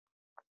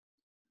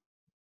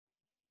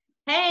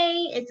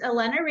Hey, it's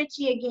Elena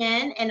Ritchie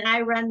again, and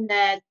I run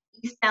the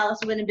East Dallas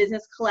Women in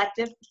Business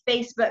Collective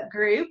Facebook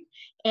group.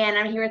 And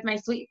I'm here with my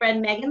sweet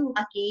friend Megan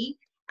Luckie.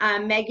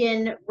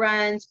 Megan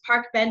runs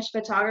Park Bench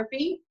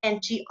Photography,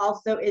 and she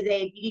also is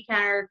a beauty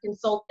counter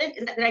consultant.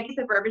 Did I get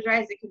the verbiage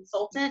right? As a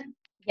consultant?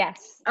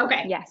 Yes.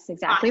 Okay. Yes,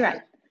 exactly Awesome.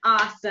 right.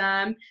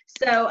 Awesome.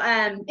 So,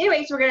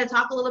 anyways, we're going to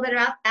talk a little bit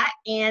about that,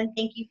 and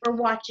thank you for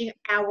watching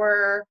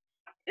our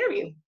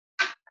interview.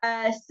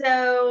 I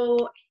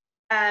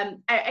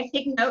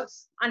take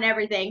notes on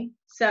everything,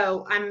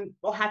 so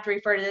we'll have to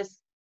refer to this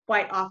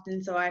quite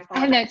often. So I I have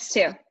apologize. notes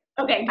too.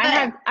 Okay,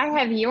 good. I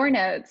have your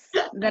notes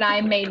that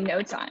I made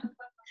notes on.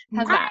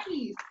 How's that?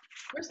 Nice.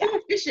 We're so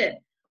efficient.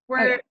 Oh,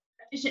 We're yeah.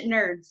 efficient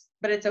nerds,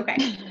 but it's okay.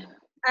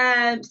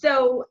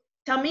 So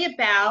tell me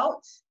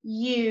about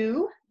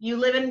you. We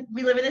live in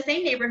the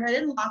same neighborhood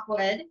in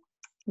Lockwood.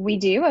 We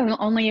do. I'm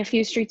only a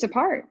few streets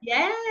apart. I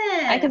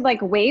Yes. could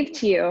like wave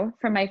to you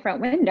from my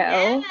front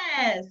window.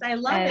 Yes, I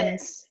love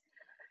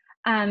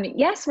And it.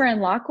 yes, we're in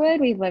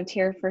Lockwood. We've lived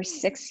here for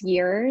 6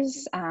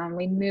 years.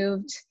 We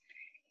moved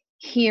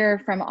here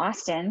from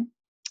Austin,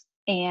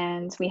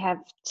 and we have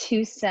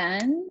two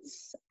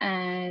sons,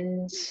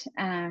 and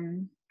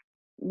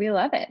we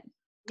love it.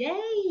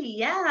 Yay.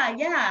 Yeah,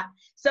 yeah.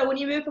 So when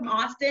you moved from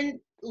Austin,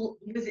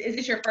 is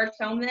this your first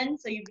home then?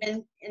 So you've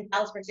been in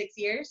Dallas for 6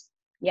 years?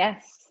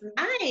 Yes.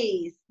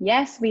 Nice.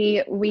 Yes,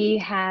 we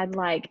had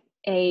like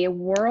a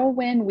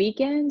whirlwind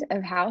weekend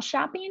of house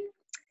shopping,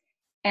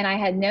 and I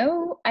had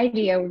no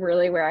idea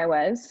really where I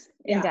was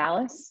in Yeah.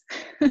 Dallas.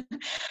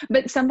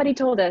 But somebody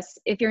told us,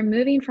 if you're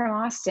moving from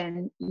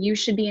Austin, you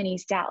should be in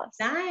East Dallas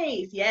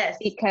Nice. Yes.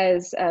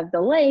 because of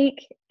the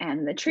lake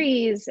and the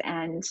trees,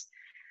 and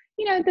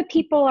the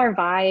people. Our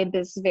vibe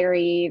is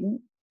very,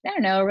 I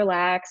don't know,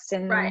 relaxed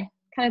Right.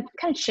 and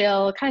kind of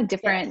chill, kind of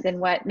different Yes. than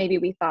what maybe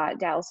we thought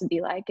Dallas would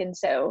be like. And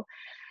so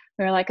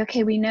we were like,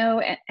 okay, we know,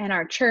 and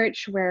our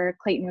church where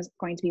Clayton was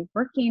going to be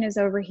working is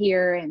over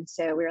here. And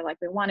so we were like,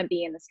 we want to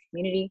be in this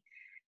community.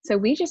 So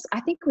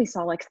I think we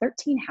saw like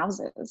 13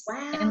 houses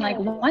in like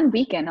Wow. one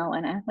weekend,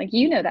 Elena. Like,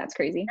 that's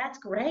crazy. That's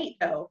great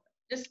though.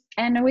 Just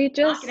And we knock it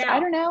just, I out.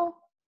 don't know.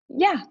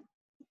 Yeah.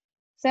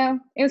 So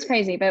it was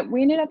crazy, but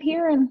we ended up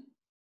here and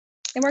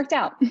it worked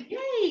out.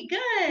 Yay,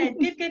 good.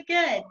 Good, good,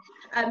 good.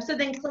 So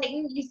then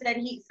Clayton, you said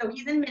he's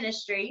in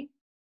ministry.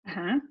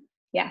 Uh-huh.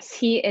 Yes,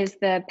 he is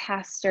the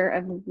pastor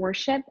of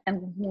worship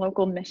and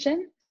local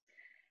mission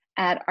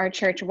at our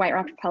church, White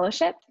Rock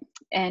Fellowship,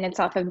 and it's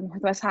off of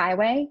Northwest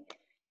Highway.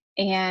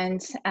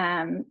 And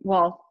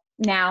well,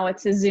 now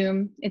it's a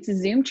Zoom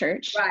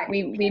church. Right.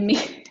 We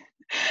meet,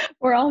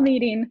 we're all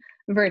meeting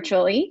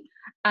virtually,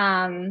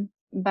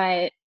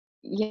 but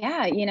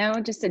yeah,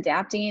 just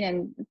adapting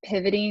and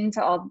pivoting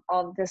to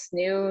all this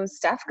new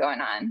stuff going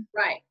on.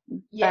 Right.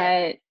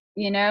 Yeah. But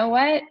you know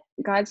what?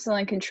 God's still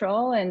in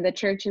control, and the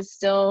church is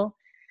still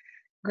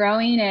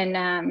growing.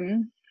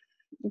 And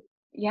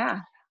yeah,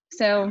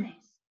 so Nice.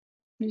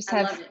 we just I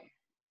have, love it.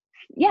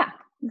 yeah,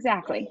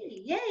 exactly.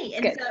 Yay. Yay.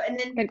 And Good. so and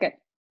then Good.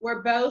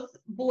 we're both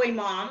boy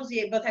moms.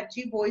 We both have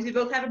two boys. We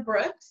both have a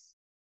Brooks.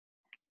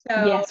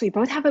 So Yes, we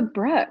both have a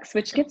Brooks,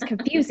 which gets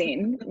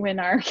confusing when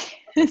our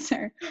kids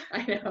are,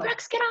 I know.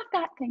 Brooks, get off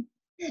that thing.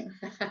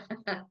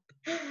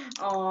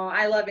 Oh,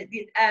 I love it.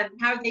 How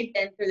have they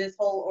been through this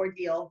whole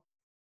ordeal?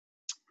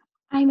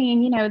 I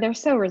mean, they're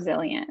so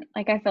resilient.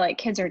 Like, I feel like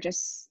kids are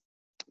just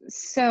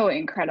so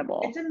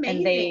incredible. It's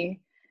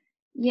amazing.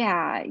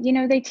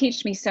 And they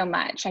teach me so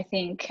much, I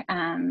think.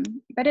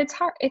 But it's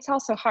hard. It's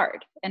also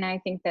hard. And I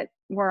think that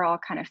we're all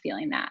kind of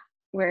feeling that,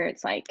 where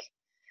it's like,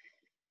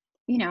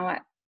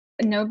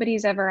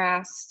 nobody's ever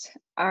asked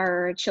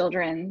our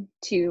children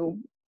to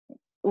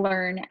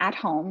learn at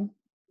home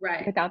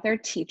Right. without their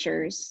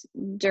teachers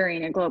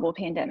during a global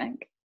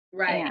pandemic.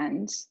 Right.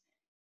 And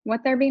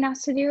what they're being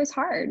asked to do is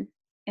hard.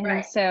 And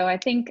Right. so I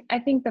think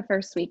the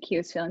first week he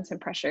was feeling some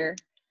pressure.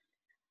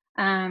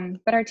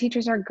 But our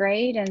teachers are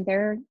great, and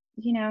they're,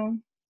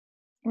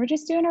 we're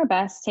just doing our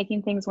best,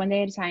 taking things one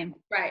day at a time.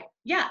 Right.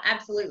 Yeah,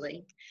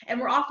 absolutely.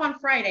 And we're off on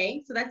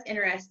Friday, so that's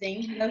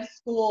interesting. No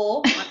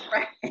school on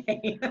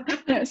Friday.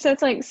 So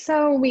it's like,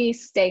 so we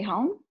stay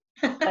home,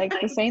 like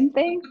the same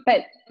thing,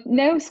 but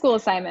no school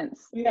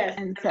assignments. Yes.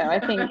 And so I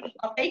think,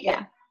 I'll take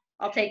yeah. it.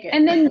 I'll take it.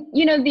 And then,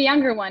 the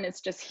younger one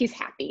is just, he's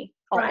happy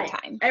all Right. the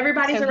time.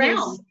 Everybody's So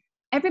around.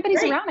 Everybody's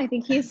Great. around. I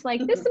think he's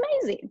like, this is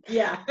amazing.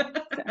 Yeah.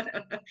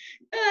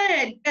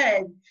 Good,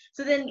 good.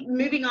 So then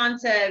moving on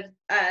to,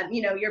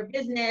 your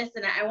business,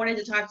 and I wanted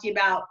to talk to you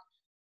about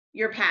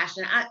your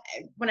passion.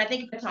 When I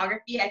think of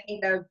photography, I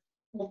think of,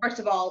 well, first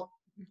of all,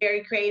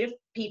 very creative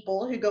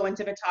people who go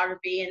into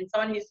photography, and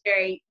someone who's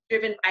very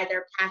driven by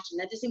their passion.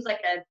 That just seems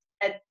like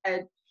a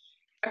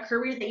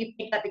career that you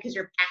pick up because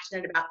you're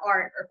passionate about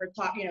art or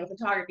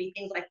photography,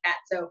 things like that.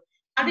 So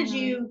how did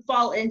you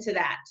fall into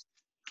that?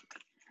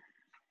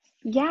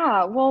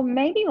 Yeah, well,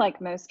 maybe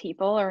like most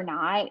people or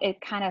not, it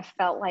kind of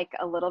felt like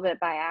a little bit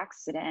by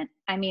accident.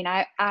 I mean,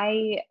 I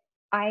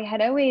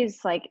had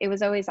always, like, it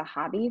was always a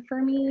hobby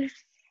for me.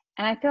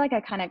 And I feel like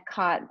I kind of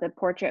caught the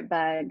portrait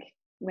bug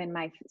when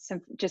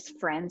some just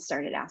friends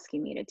started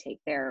asking me to take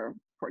their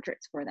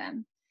portraits for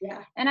them.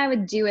 Yeah. And I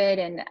would do it,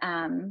 and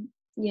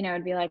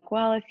it'd be like,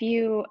 well, if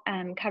you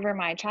cover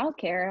my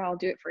childcare, I'll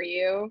do it for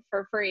you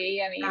for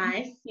free. I mean,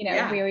 Nice.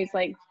 Yeah. we always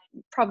like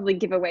probably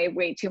give away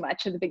way too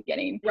much at the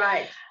beginning.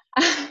 Right.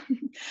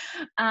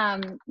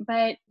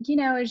 But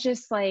it's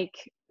just like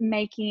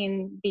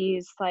making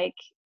these, like,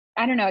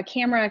 I don't know, a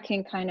camera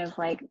can kind of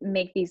like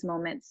make these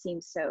moments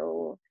seem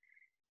so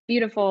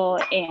beautiful,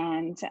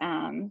 and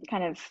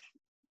kind of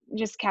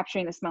just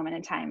capturing this moment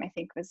in time, I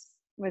think was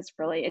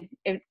really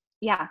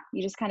yeah,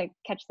 you just kind of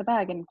catch the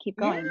bug and keep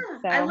going. Yeah,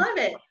 So I love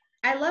it.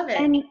 I love it.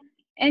 and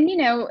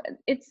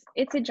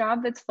it's a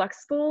job that's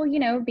flexible,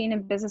 being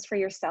in business for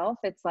yourself.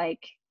 It's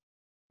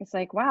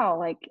like wow,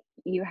 like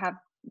you have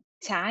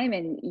time,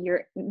 and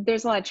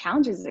there's a lot of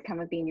challenges that come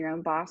with being your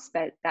own boss,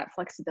 but that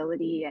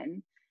flexibility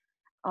and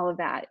all of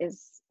that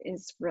is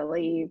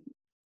really,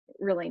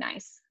 really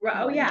nice.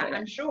 Oh Really yeah, enjoyed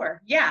I'm it.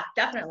 sure. Yeah,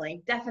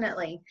 definitely.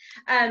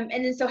 And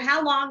then so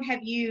how long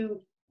have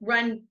you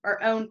run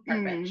or owned Park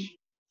Mm. Bench?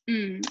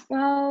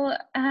 Well,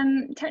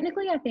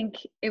 technically, I think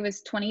it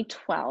was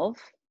 2012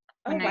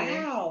 Oh when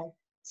I wow.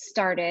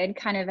 started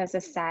kind of as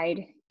a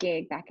side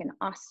gig back in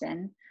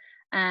Austin.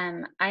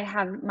 I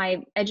have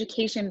my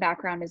education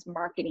background is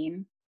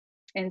marketing.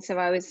 And so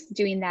I was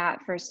doing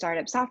that for a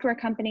startup software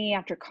company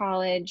after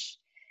college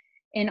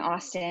in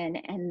Austin.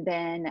 And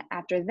then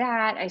after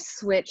that, I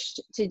switched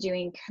to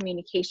doing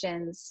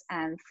communications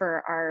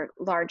for our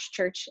large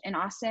church in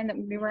Austin that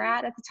we were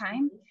at the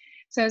time.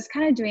 So I was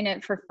kind of doing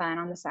it for fun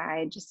on the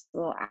side, just a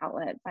little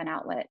fun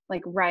outlet,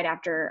 like right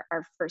after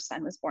our first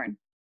son was born.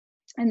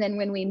 And then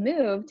when we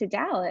moved to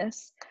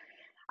Dallas,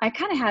 I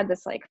kind of had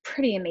this like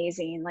pretty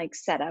amazing like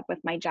setup with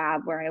my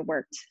job where I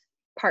worked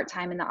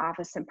part-time in the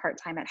office and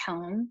part-time at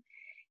home.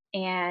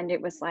 And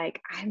it was like,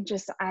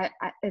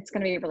 it's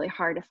going to be really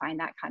hard to find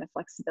that kind of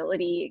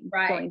flexibility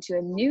going to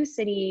a new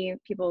city.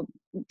 People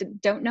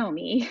don't know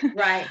me.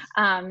 Right.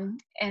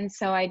 And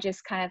so I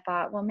just kind of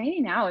thought, well,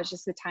 maybe now is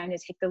just the time to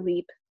take the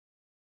leap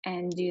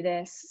and do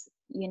this,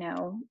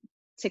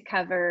 to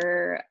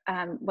cover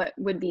what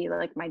would be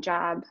like my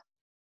job,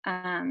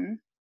 when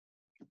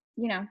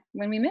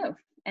we move.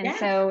 And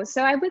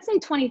so I would say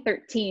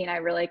 2013, I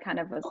really kind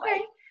of was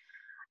like,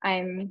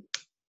 I'm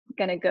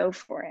going to go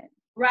for it.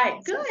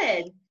 Right.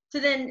 Good.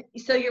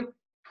 So your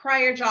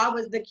prior job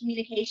was the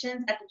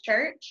communications at the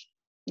church?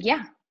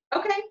 Yeah.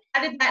 Okay.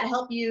 How did that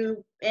help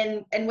you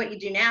in what you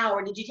do now?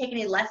 Or did you take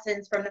any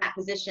lessons from that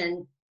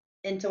position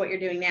into what you're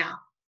doing now?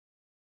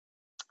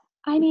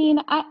 I mean,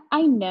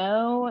 I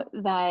know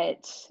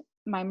that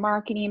my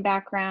marketing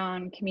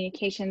background,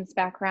 communications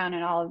background,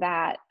 and all of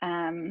that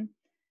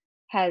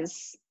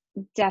has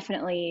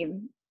definitely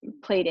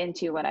played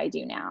into what I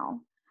do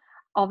now.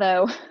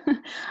 Although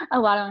a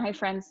lot of my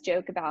friends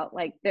joke about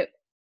like that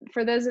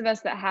for those of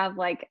us that have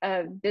like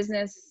a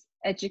business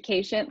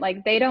education,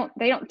 like they don't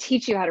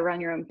teach you how to run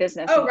your own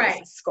business in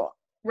business school.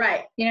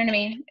 Right. You know what I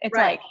mean? It's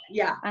like,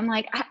 yeah. I'm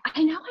like,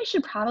 I know I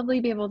should probably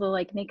be able to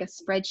like make a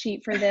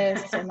spreadsheet for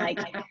this and like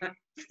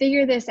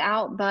figure this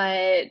out,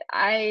 but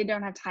I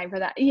don't have time for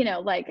that.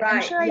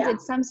 I'm sure I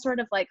did some sort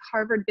of like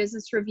Harvard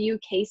Business Review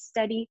case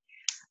study,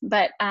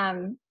 but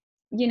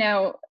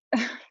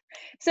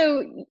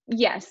so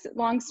yes,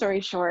 long story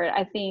short,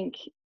 I think,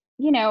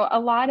 a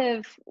lot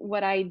of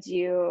what I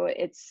do,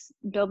 it's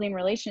building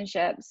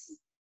relationships.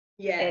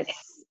 Yes.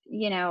 It's,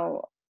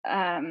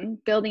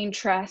 building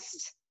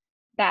trust,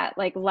 that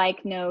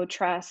no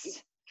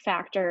trust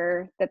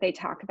factor that they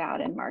talk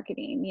about in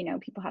marketing.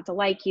 People have to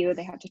like you,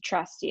 they have to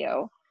trust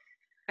you.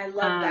 I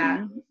love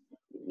that.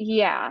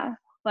 Yeah.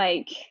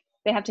 Like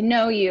they have to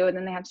know you, and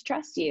then they have to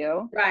trust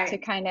you to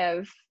kind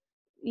of,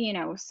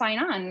 sign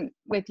on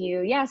with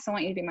you. Yes, I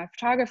want you to be my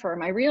photographer,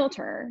 my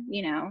realtor,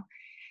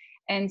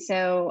 And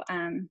so,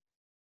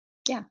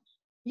 yeah.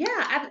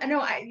 Yeah, I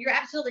know you're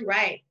absolutely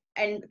right.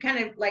 And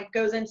kind of like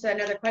goes into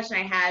another question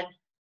I had,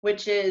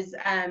 which is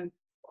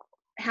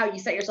how you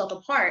set yourself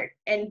apart.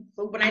 And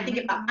when I think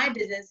about my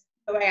business,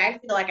 the way I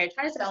feel like I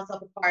try to set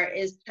myself apart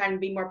is trying to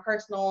be more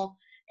personal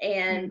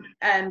and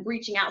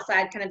reaching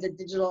outside kind of the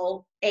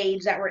digital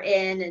age that we're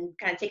in, and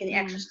kind of taking the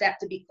extra step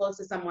to be close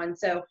to someone.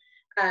 So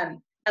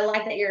I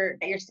like that you're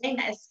saying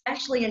that,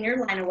 especially in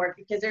your line of work,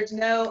 because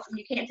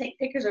you can't take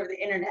pictures over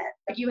the internet.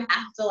 Like you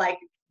have to like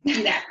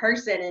be that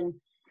person,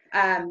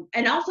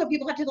 and also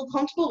people have to feel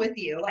comfortable with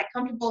you, like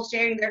comfortable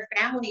sharing their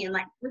family and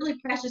like really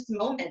precious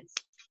moments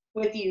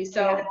with you.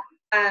 So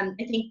I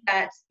think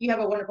that you have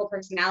a wonderful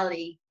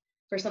personality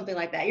for something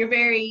like that.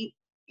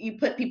 You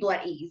put people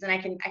at ease, and I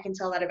can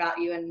tell that about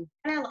you, and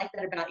I like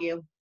that about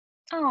you.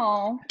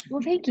 Oh,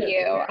 well, thank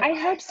you. I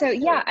hope so.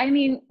 Yeah. I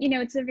mean,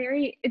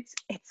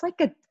 it's like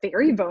a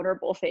very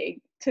vulnerable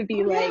thing to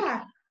be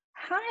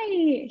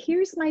hi,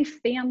 here's my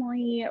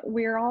family.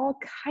 We're all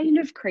kind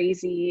of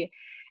crazy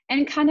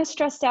and kind of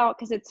stressed out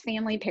because it's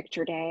family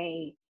picture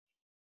day.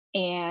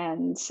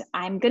 And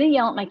I'm going to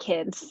yell at my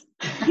kids.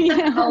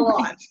 A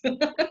lot.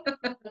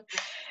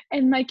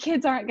 And my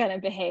kids aren't going to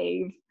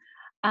behave.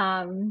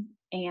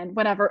 and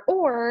whatever.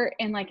 Or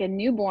in like a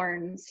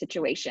newborn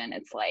situation,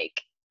 it's like,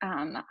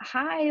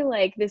 hi,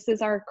 like this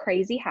is our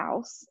crazy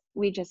house.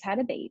 We just had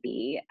a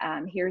baby.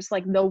 Here's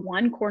like the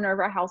one corner of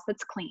our house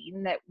that's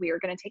clean that we are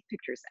going to take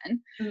pictures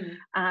in.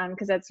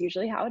 Because that's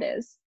usually how it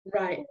is.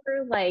 Right.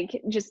 Or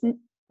like just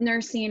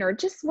nursing or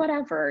just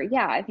whatever.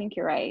 Yeah, I think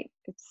you're right.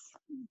 It's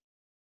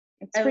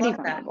I pretty love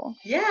that. vulnerable.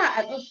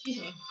 Yeah.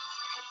 Excuse me.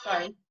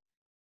 Sorry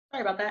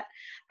about that.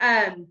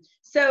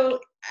 So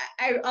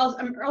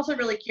I'm also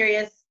really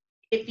curious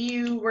if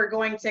you were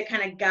going to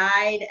kind of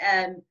guide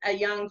a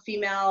young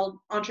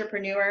female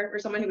entrepreneur or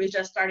someone who was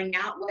just starting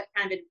out, what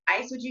kind of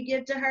advice would you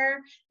give to her?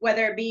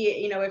 Whether it be,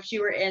 if she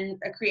were in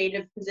a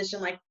creative position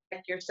like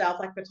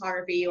yourself, like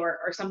photography or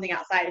something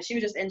outside, if she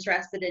was just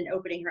interested in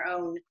opening her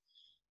own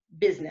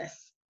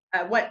business,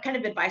 what kind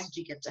of advice would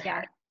you give to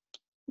her?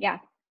 Yeah.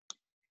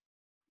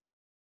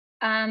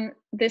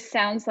 This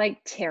sounds like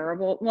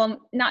terrible,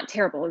 well, not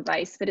terrible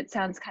advice, but it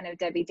sounds kind of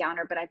Debbie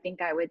Downer, but I think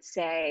I would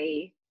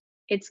say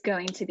it's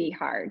going to be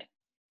hard.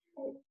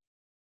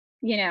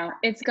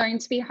 It's going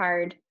to be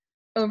hard.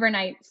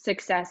 Overnight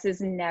success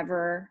is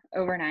never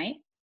overnight.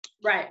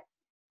 Right.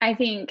 I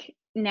think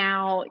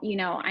now,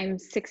 I'm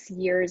 6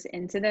 years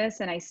into this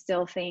and I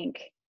still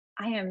think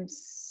I am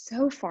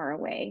so far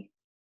away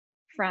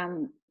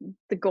from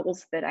the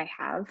goals that I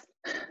have.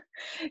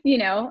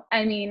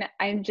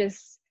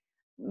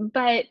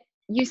 But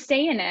you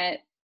stay in it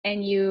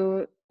and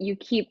you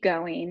keep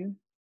going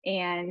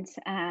and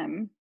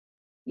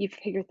you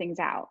figure things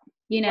out,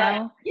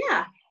 Right.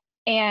 Yeah.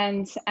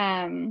 And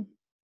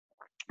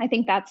I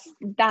think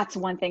that's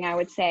one thing I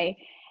would say.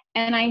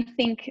 And I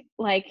think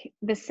like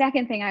the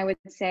second thing I would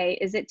say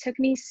is it took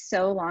me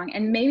so long,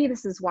 and maybe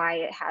this is why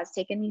it has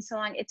taken me so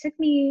long. It took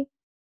me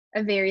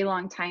a very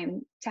long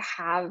time to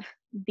have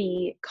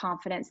the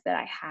confidence that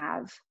I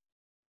have.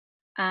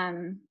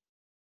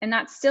 And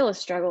that's still a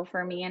struggle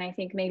for me. And I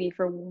think maybe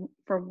for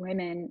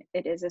women,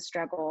 it is a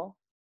struggle.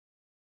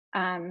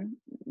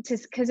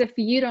 Just because if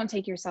you don't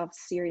take yourself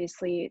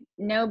seriously,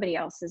 nobody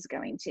else is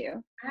going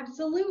to.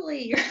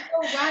 Absolutely. You're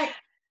so right.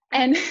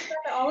 And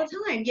all the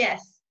time.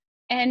 Yes.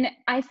 And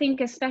I think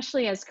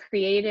especially as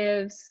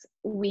creatives,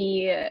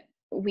 we're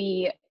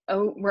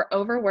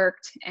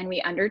overworked and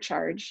we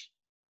undercharge.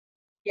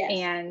 Yes.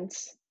 And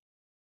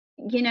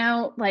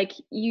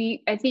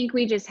I think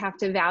we just have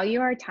to value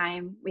our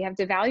time. We have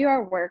to value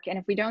our work. And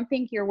if we don't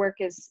think your work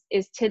is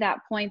to that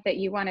point that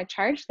you want to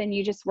charge, then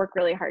you just work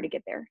really hard to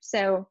get there.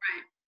 So.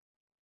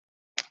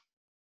 Right.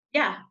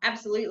 Yeah,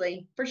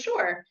 absolutely. For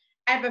sure.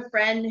 I have a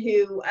friend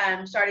who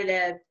started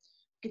a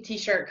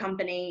t-shirt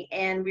company,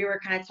 and we were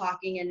kind of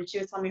talking, and she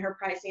was telling me her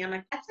pricing. I'm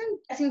like, that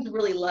seems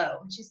really low.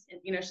 And she's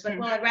like,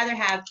 well, I'd rather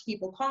have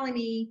people calling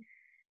me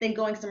than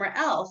going somewhere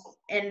else.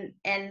 And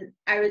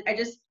I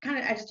just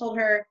told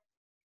her,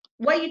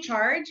 what you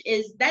charge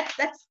is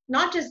that's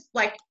not just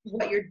like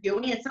what you're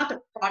doing. It's not the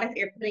product that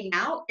you're putting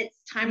out. It's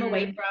time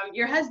away from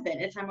your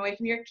husband. It's time away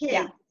from your kids.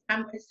 Yeah.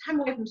 It's time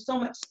away from so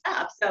much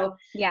stuff. So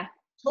yeah,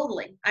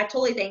 totally. I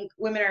totally think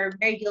women are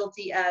very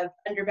guilty of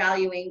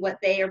undervaluing what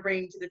they are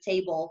bringing to the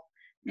table.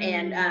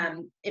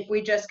 And if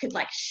we just could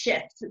like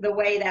shift the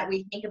way that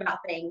we think about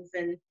things,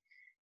 and I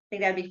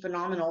think that'd be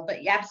phenomenal.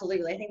 But yeah,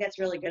 absolutely. I think that's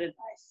really good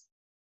advice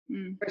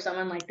for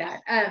someone like that.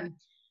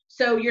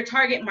 So your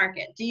target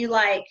market, do you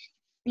like,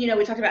 we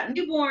talked about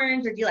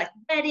newborns, or do you like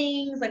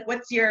weddings? Like,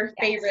 what's your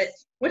favorite?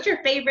 What's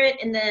your favorite?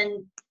 And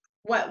then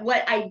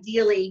what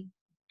ideally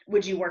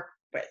would you work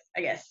with,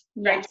 I guess?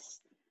 Right?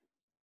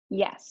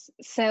 Yes.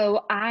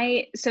 So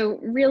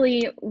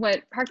really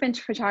what Park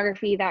Bench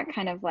Photography, that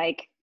kind of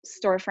like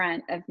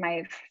storefront of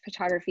my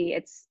photography,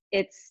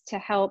 it's to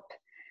help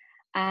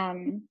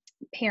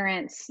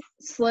parents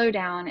slow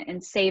down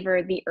and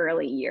savor the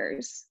early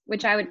years,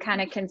 which I would kind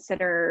of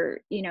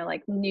consider,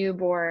 like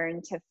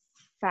newborn to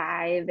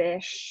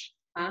 5-ish,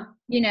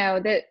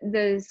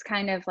 those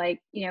kind of like,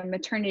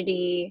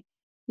 maternity,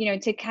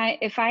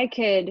 if I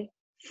could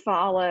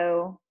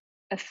follow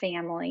a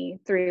family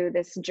through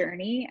this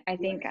journey, I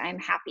think I'm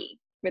happy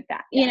with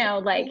that. I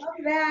love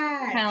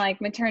that. Kind of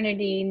like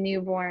maternity,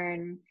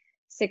 newborn,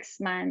 6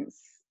 months,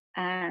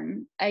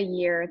 a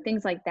year,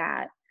 things like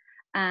that.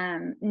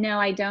 No,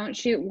 I don't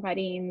shoot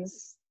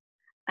weddings.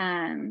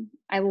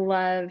 I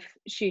love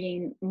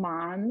shooting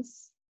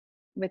moms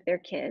with their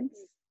kids,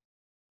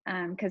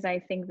 because I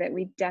think that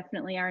we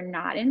definitely are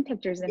not in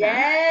pictures enough.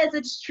 Yes,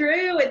 it's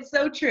true. It's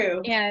so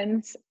true.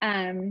 And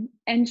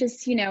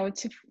just,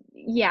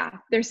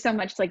 there's so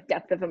much like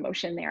depth of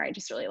emotion there. I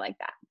just really like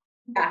that.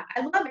 Yeah,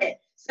 I love it.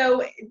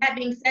 So that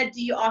being said,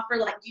 do you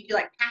do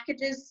like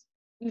packages?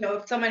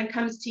 If someone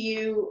comes to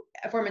you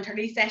for a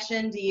maternity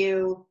session,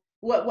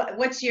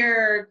 what's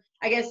your,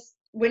 I guess,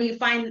 when you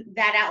find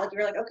that out, like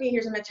you're like, okay,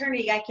 here's a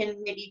maternity, I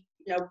can maybe,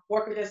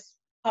 work with this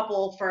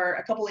couple for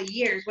a couple of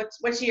years.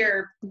 What's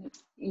your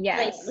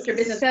what's your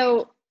business?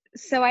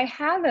 So I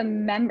have a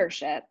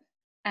membership,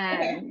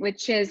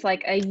 which is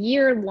like a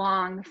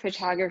year-long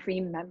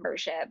photography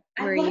membership.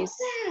 I love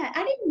that.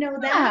 I didn't know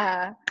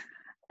that.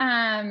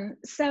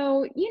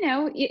 So,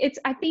 it's,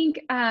 I think,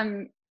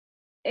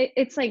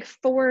 it's like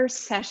 4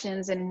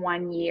 sessions in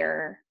 1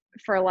 year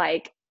for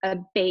like a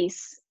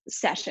base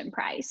session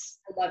price.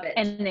 I love it.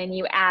 And then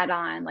you add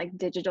on like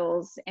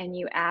digitals and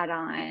you add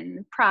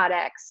on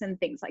products and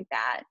things like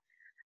that.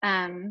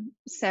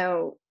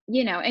 So,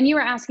 you know, and you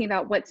were asking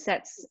about what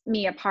sets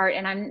me apart,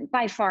 and I'm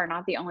by far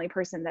not the only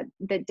person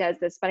that does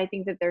this, but I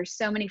think that there's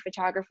so many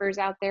photographers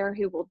out there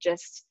who will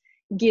just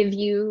give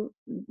you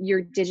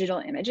your digital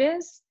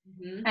images.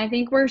 Mm-hmm. I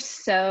think we're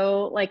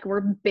so like,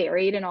 we're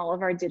buried in all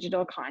of our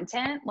digital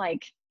content.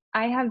 Like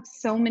I have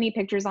so many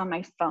pictures on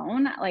my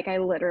phone, like I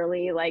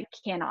literally like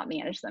cannot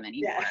manage them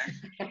anymore.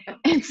 Yeah.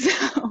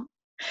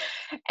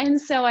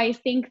 And so I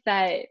think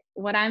that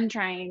what I'm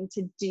trying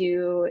to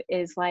do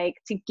is like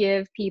to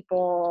give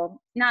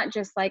people not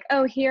just like,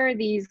 oh, here are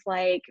these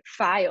like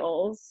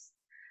files,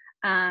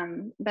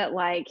 but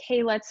like,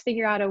 hey, let's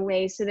figure out a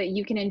way so that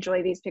you can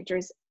enjoy these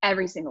pictures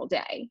every single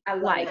day. I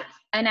love like it.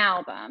 An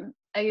album,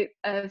 a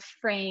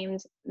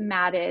framed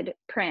matted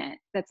print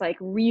that's like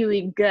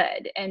really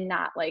good and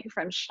not like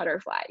from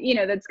Shutterfly, you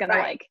know, that's gonna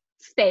like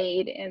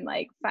fade in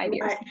like 5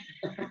 years.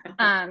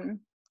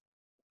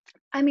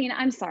 I mean,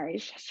 I'm sorry,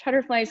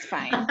 Shutterfly's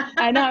fine.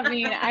 I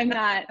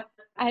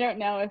don't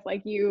know if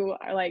like you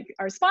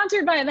are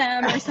sponsored by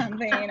them or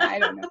something. I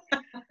don't know.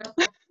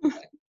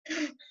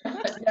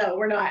 No,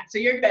 we're not. So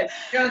you're good.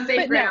 You're on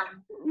safe ground.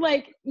 No,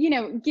 like, you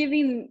know,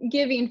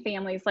 giving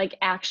families like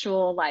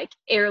actual like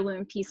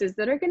heirloom pieces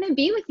that are going to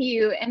be with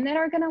you and that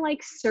are going to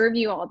like serve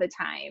you all the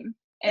time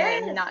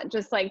and not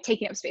just like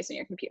taking up space on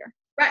your computer.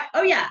 Right.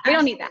 Oh yeah. We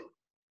don't need that.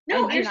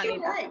 No, you're so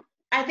right.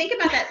 I think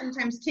about that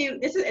sometimes too.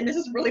 This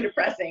is really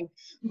depressing,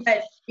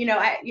 but you know,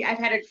 I've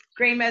had a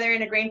grandmother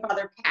and a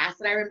grandfather pass,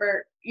 and I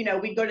remember, you know,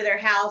 we'd go to their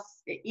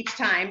house each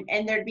time,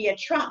 and there'd be a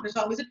trunk. There's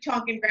always a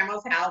trunk in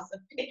Grandma's house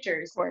of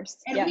pictures, of course,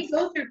 and we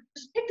go through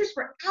just pictures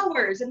for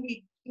hours, and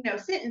we, you know,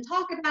 sit and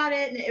talk about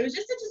it, and it was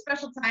just such a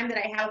special time that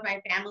I had with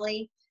my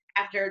family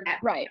after that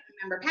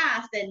member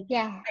passed, and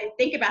I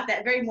think about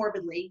that very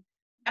morbidly.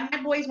 And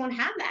my boys won't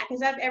have that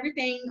because I have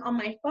everything on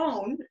my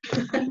phone.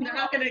 They're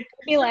not going to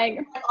be like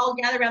all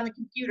gather around the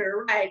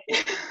computer, right?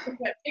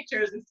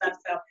 Pictures and stuff.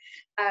 So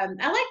I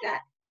like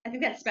that. I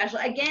think that's special.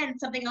 Again,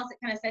 something else that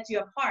kind of sets you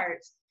apart.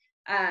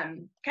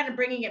 Kind of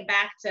bringing it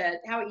back to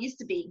how it used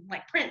to be,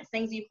 like prints,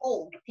 things you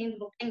hold,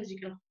 tangible things you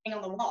can hang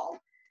on the wall,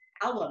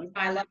 albums.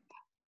 I love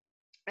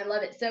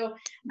it. So,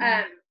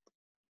 I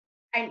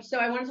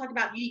want to talk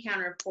about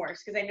Beautycounter, of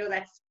course, because I know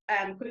that's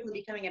quickly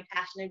becoming a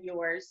passion of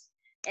yours.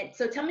 And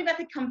so tell me about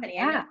the company.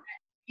 I know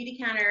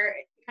Beautycounter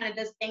kind of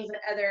does things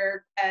that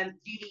other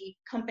beauty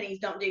companies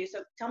don't do.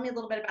 So tell me a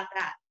little bit about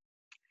that.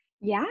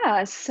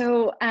 Yeah.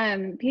 So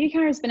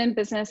Beautycounter has been in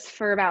business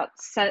for about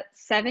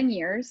 7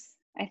 years,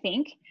 I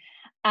think.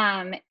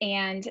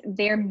 And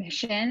their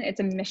mission, it's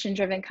a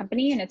mission-driven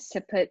company, and it's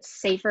to put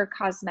safer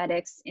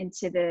cosmetics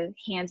into the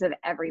hands of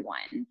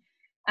everyone.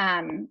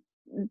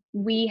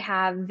 We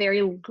have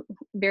very,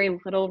 very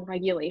little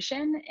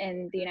regulation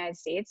in the United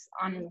States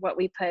on what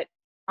we put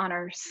on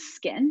our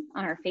skin,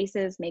 on our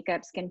faces,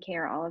 makeup,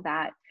 skincare, all of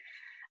that.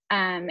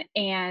 And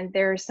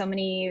there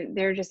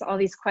are just all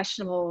these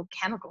questionable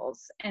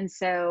chemicals. And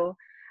so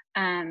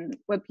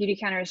what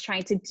Beautycounter is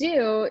trying to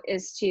do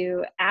is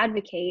to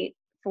advocate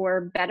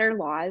for better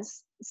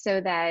laws so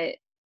that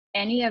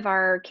any of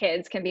our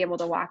kids can be able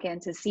to walk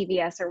into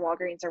CVS or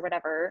Walgreens or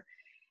whatever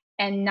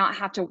and not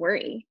have to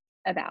worry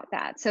about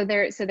that. So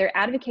they're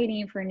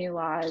advocating for new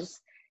laws.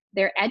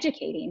 They're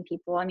educating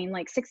people. I mean,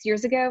 like 6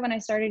 years ago when I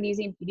started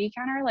using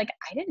Beautycounter, like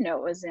I didn't know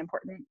it was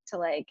important to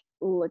like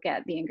look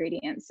at the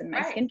ingredients in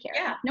my skincare.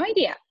 Yeah. No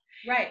idea.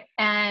 Right.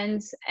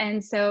 And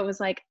so it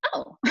was like,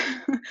 oh,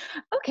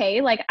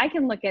 okay, like I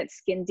can look at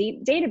Skin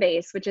Deep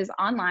database, which is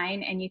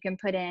online, and you can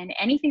put in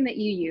anything that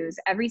you use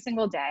every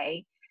single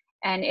day,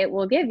 and it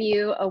will give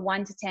you a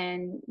 1 to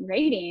 10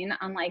 rating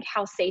on like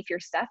how safe your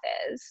stuff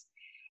is.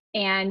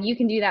 And you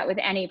can do that with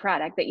any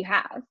product that you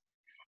have.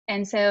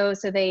 And so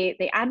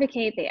they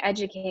advocate, they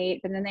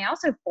educate, but then they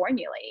also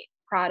formulate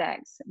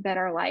products that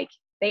are like,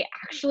 they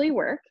actually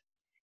work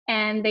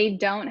and they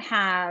don't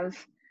have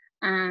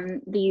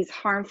these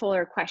harmful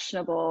or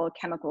questionable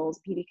chemicals.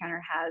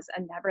 Beautycounter has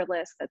a never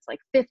list that's like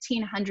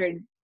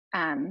 1,500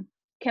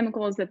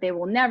 chemicals that they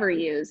will never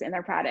use in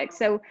their products.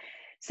 So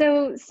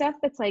stuff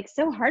that's like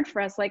so hard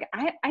for us, like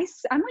I'm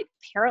like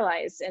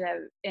paralyzed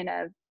in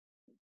a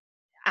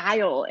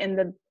aisle in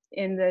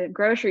the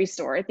grocery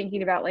store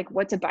thinking about like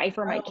what to buy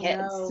for my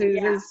kids. No. So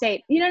to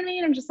say, you know what I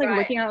mean? I'm just like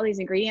looking at all these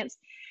ingredients.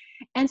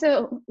 And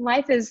so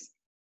life is,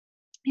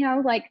 you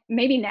know, like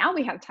maybe now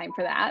we have time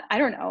for that. I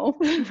don't know.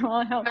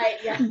 Right,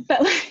 yeah.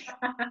 But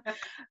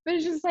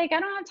it's just like,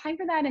 I don't have time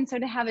for that. And so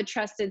to have a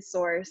trusted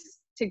source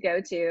to go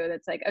to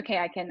that's like, okay,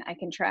 I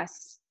can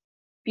trust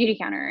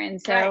Beautycounter.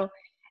 And so,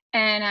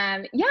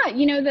 and yeah,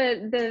 you know,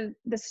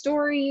 the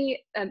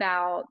story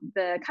about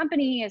the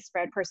company is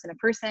spread person to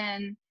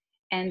person.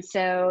 And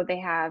so they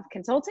have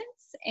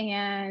consultants,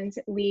 and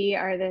we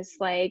are this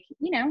like,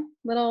 you know,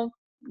 little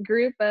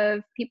group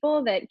of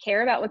people that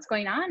care about what's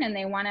going on, and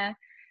they want to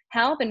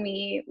help, and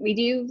we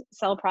do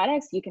sell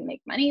products. You can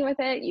make money with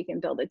it. You can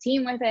build a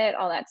team with it,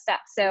 all that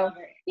stuff. So,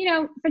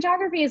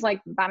 photography is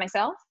like by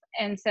myself.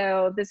 And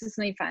so this is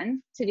something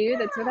fun to do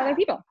that's with other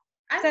people.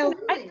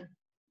 Absolutely. So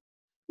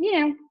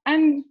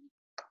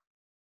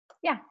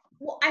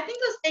Well, I think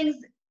those things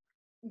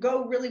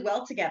go really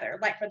well together,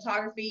 like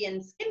photography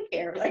and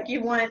skincare. Like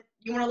you want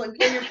to look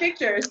good in your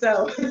picture.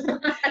 So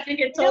I think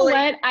it totally. You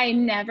know what? I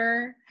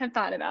never have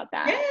thought about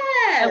that.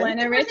 Yes.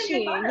 Elena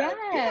Ritchie. Yes.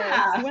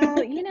 Yeah.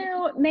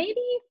 Well,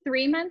 maybe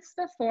 3 months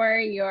before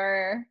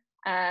your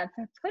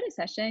photo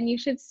session, you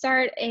should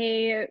start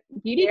a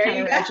beauty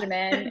counter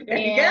regimen. There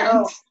you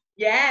go.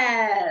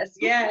 Yes.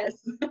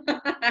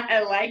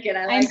 I like it.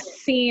 I'm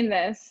seeing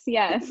this.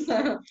 Yes.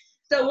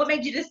 So what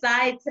made you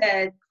decide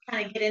to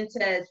kind of get into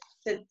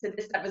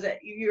this stuff? Was it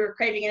you were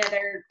craving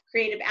another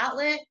creative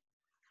outlet?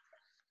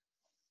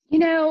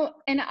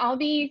 And I'll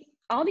be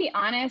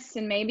honest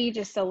and maybe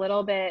just a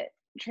little bit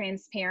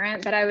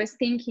transparent, but I was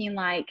thinking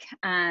like,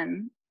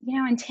 in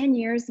 10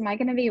 years, am I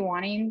going to be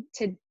wanting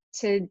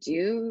to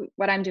do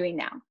what I'm doing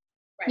now?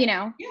 Right.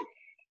 Yeah.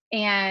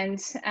 And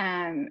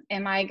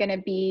am I going to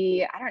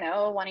be, I don't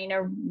know, wanting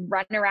to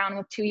run around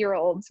with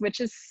 2-year-olds, which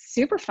is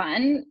super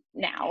fun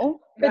now,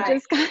 but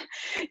just,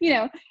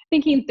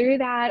 thinking through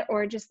that,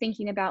 or just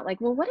thinking about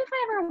like, well, what if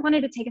I ever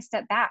wanted to take a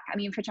step back? I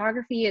mean,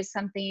 photography is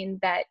something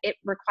that it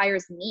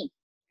requires me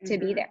to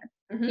be there.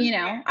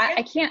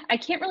 I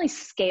can't really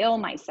scale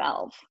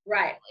myself.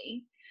 Right.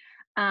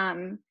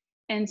 Really.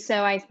 And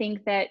so I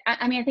think that,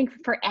 I think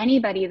for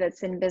anybody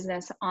that's in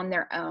business on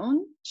their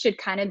own should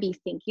kind of be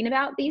thinking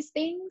about these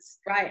things.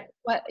 Right.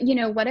 What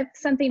if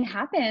something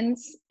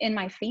happens in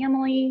my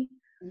family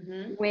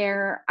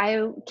where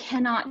I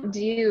cannot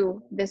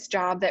do this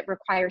job that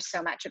requires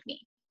so much of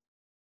me?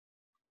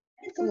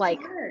 It's so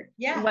like, smart.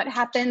 Yeah. What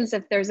happens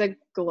if there's a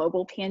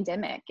global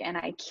pandemic and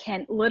I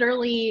can't,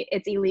 literally,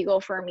 it's illegal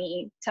for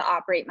me to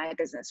operate my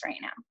business right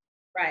now?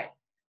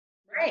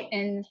 Right.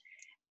 And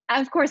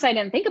of course, I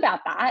didn't think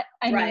about that.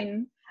 I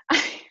mean,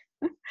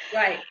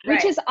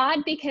 which is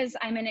odd because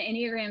I'm an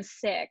Enneagram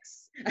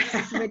 6.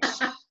 Which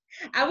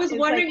I was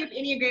wondering if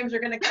Enneagrams are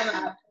going to come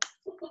up.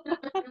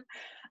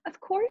 Of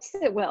course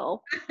it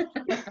will.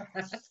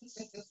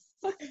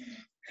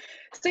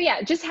 So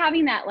yeah, just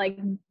having that like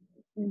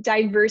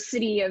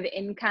diversity of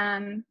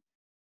income,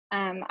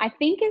 I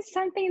think is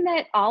something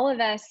that all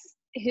of us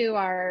who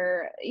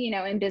are,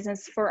 in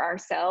business for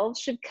ourselves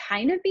should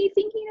kind of be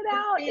thinking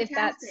about,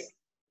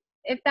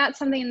 if that's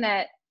something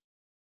that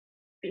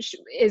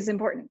is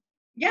important.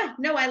 Yeah,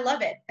 no, I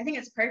love it. I think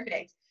it's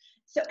perfect.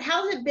 So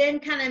how's it been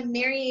kind of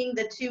marrying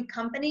the two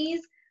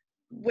companies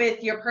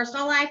with your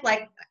personal life?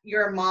 Like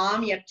you're a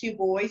mom, you have 2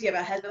 boys, you have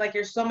a husband, like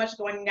there's so much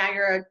going, now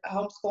you're a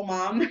homeschool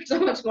mom, there's so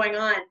much going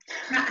on.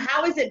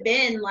 How has it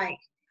been like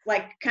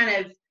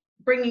kind of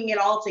bringing it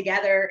all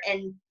together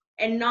and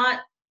not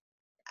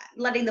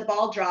letting the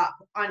ball drop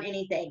on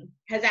anything?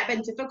 Has that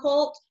been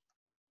difficult?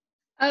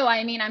 Oh,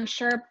 I mean, I'm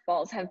sure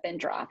balls have been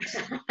dropped.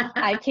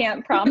 I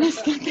can't promise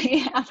that they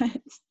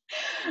haven't.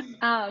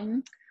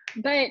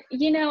 But,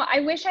 I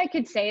wish I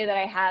could say that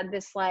I had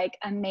this like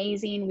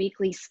amazing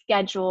weekly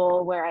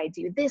schedule where I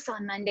do this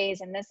on Mondays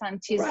and this on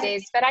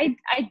Tuesdays, but I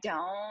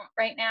don't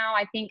right now.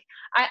 I think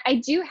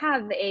I do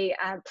have a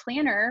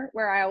planner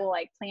where I will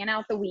like plan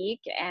out the week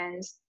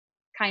and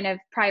kind of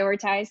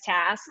prioritize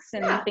tasks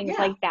and things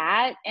like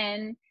that.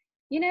 And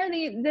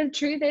the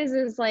truth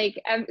is like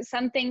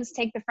some things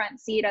take the front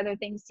seat, other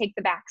things take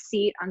the back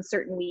seat on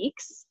certain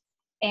weeks.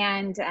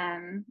 And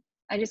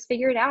I just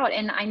figure it out.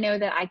 And I know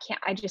that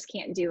I just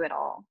can't do it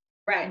all.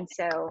 Right. And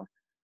so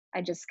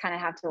I just kind of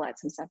have to let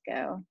some stuff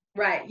go.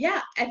 Right.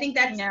 Yeah. I think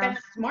that's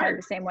smart.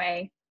 The same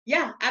way.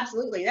 Yeah,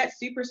 absolutely. That's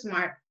super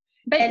smart.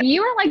 But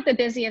you are like the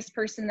busiest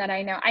person that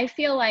I know. I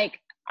feel like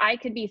I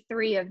could be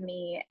 3 of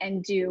me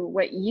and do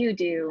what you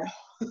do.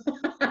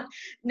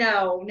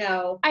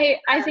 No.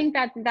 I think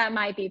that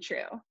might be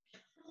true.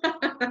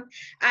 And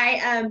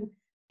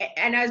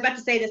I was about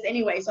to say this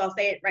anyway, so I'll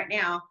say it right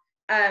now.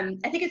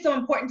 I think it's so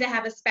important to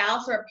have a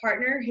spouse or a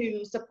partner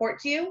who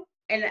supports you.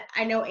 And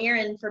I know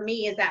Aaron, for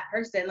me, is that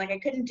person. Like I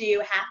couldn't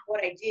do half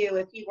what I do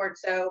if he weren't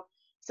so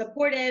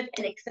supportive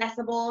and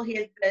accessible. He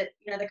is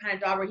the kind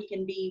of job where he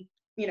can be,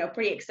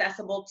 pretty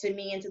accessible to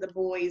me and to the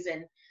boys.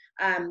 And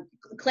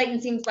Clayton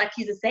seems like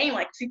he's the same,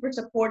 like super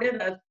supportive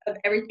of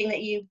everything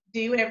that you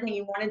do and everything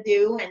you want to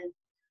do. And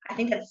I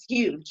think that's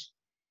huge.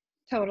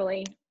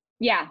 Totally.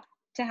 Yeah.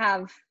 To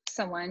have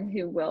someone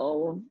who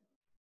will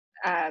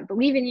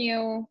believe in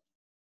you,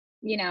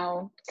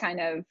 kind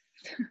of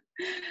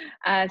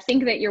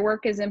think that your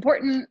work is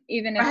important,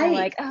 even if you're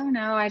like, oh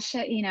no, I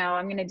should,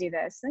 I'm going to do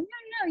this. Like,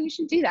 no, you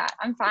should do that.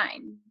 I'm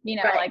fine.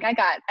 Like I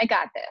got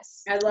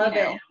this. I love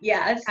it.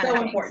 Yeah. It's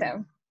so important.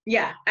 So,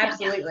 yeah,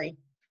 absolutely.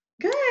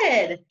 Yeah.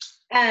 Good.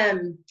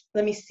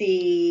 Let me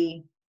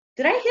see.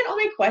 Did I hit all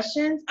my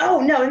questions? Oh,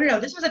 no.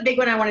 This was a big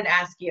one I wanted to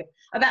ask you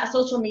about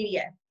social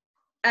media.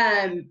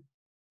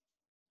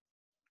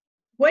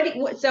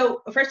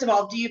 So first of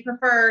all, do you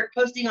prefer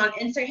posting on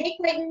Instagram? Hey,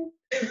 Clayton.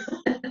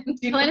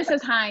 Helena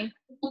says hi.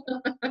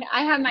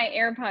 I have my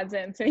AirPods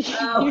in, so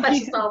Oh, I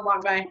just saw them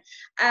walk by.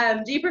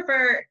 Do you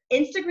prefer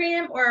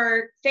Instagram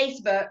or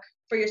Facebook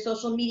for your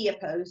social media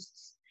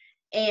posts?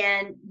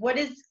 And what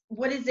does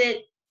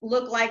it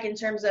look like in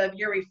terms of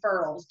your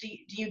referrals? Do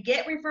you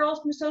get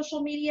referrals from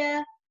social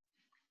media,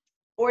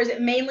 or is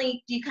it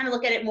mainly, do you kind of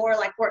look at it more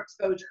like for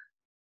exposure?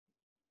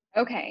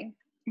 Okay.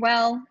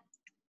 Well,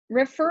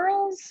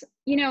 referrals,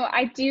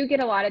 I do get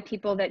a lot of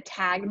people that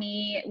tag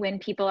me when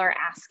people are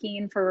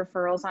asking for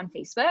referrals on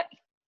Facebook.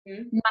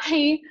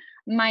 Mhm.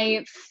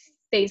 My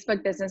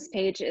Facebook business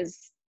page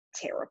is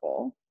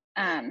terrible.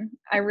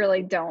 I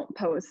really don't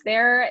post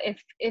there.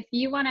 If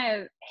you want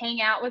to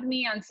hang out with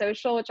me on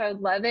social, which I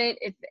would love it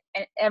if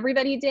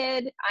everybody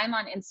did, I'm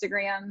on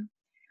Instagram.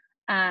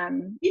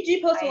 You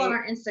do post a lot I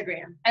on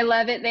Instagram. I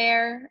love it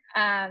there.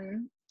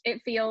 It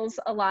feels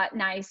a lot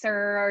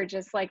nicer, or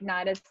just like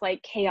not as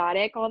like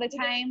chaotic all the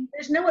time.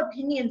 There's no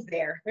opinions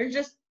there. They're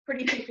just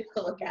pretty pictures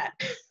to look at.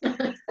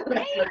 That's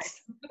Right?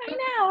 nice. I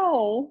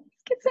know.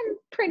 Get some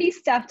pretty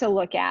stuff to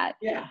look at.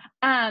 Yeah.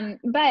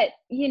 But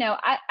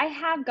I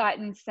have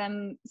gotten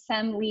some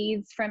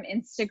leads from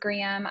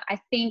Instagram.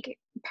 I think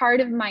part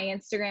of my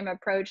Instagram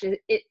approach is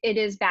it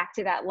is back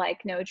to that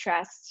like no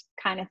trust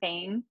kind of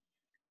thing.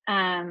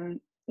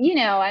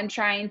 I'm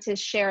trying to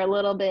share a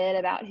little bit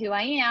about who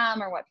I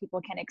am or what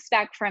people can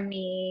expect from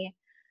me,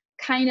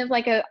 kind of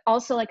like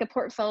also like a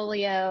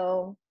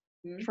portfolio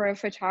Mhm. for a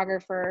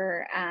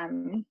photographer,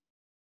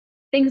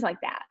 things like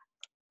that.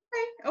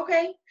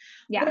 Okay.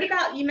 Yeah. What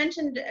about, you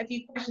mentioned a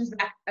few questions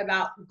back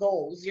about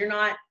goals. You're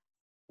not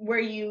where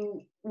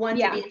you want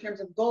to Yeah. be in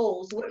terms of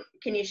goals.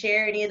 Can you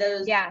share any of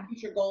those Yeah.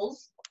 future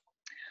goals?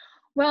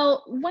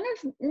 Well, one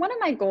of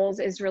my goals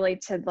is really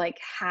to like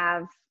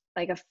have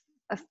like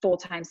a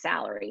full-time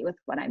salary with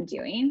what I'm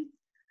doing.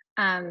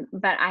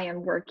 But I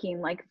am working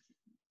like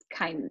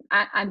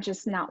I'm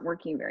just not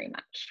working very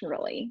much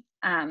really.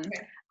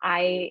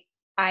 Okay.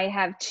 I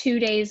have 2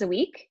 days a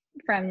week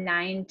from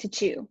 9 to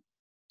 2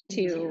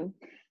 to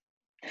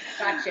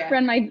Gotcha.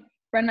 run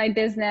my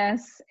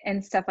business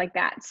and stuff like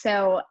that.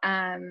 So,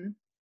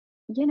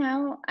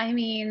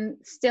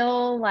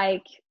 still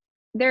like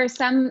there's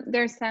some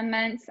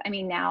months,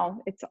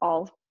 now it's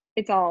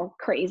all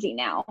crazy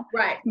now,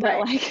 Right. but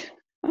Right.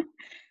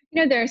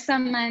 like, there are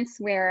some months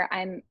where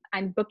I'm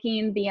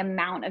booking the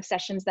amount of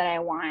sessions that I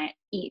want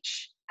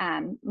each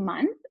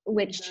month,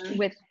 which Mhm.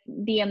 with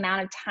the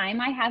amount of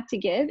time I have to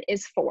give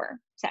is 4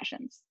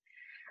 sessions.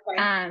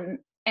 Okay.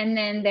 And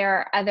then there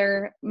are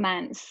other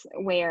months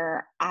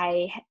where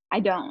I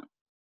don't.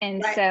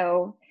 And Right.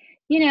 so,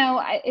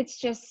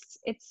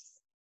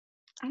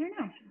 I don't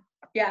know.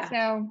 Yeah.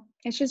 So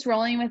it's just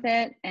rolling with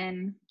it.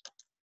 And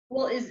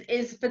Well,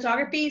 is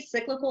photography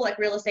cyclical? Like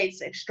real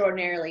estate's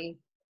extraordinarily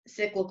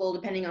cyclical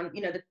depending on,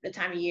 the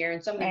time of year,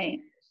 and so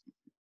many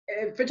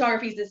right.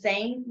 photography is the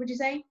same, would you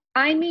say?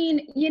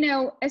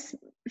 As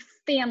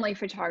family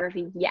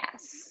photography,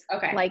 yes.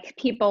 Okay. Like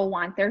people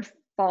want their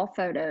fall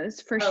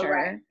photos for Oh, right.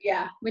 sure,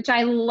 Yeah. which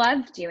I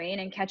love doing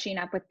and catching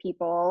up with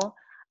people.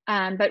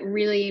 But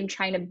really I'm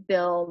trying to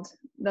build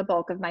the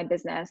bulk of my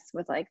business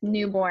with like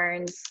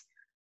newborns,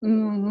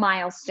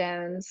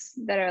 milestones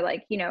that are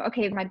like,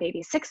 okay, my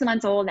baby's 6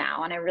 months old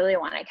now and I really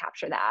want to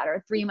capture that,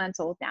 or 3 months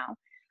old now.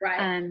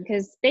 Right.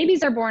 Because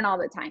babies are born all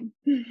the time.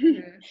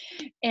 Mhm.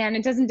 And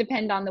it doesn't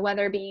depend on the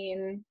weather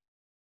being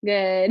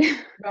good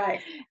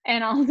Right.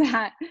 and all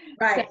that. So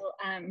Right.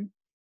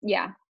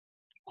 yeah.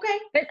 Okay.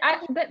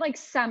 But like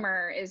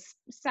summer's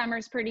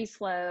pretty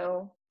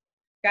slow,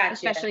 Gotcha.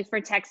 especially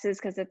for Texas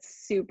because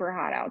it's super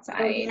hot Oh,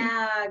 outside.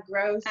 yeah.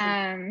 Gross.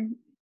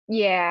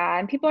 Yeah,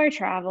 and people are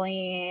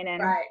traveling,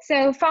 and Right.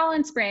 so fall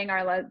and spring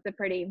are the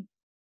pretty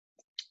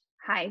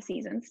high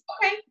seasons.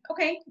 Okay.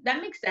 Okay.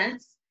 That makes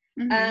sense.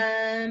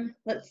 Hmm.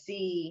 Let's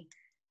see.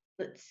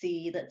 Let's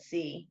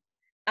see.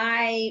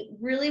 I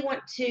really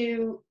want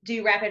to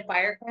do rapid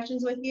fire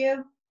questions with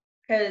you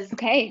because it's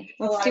Okay,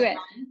 a let's lot do of it.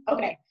 fun.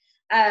 Okay.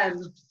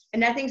 And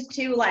nothing's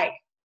too like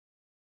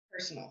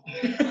personal.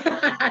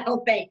 I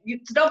don't think.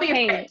 So don't be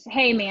afraid.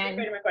 Hey, Don't be man,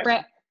 afraid of my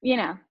Brett,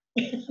 question.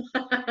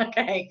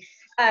 Okay.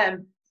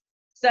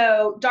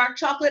 So dark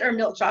chocolate or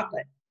milk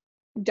chocolate?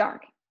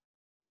 dark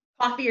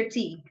Coffee or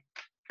tea?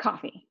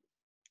 coffee,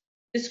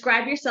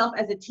 Describe yourself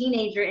as a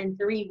teenager in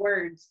 3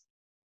 words.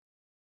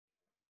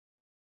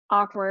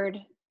 awkward,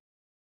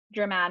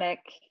 dramatic,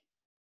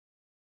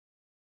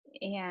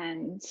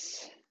 and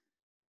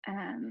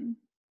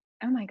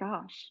oh my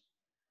gosh,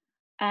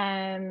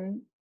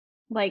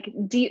 like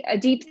a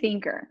deep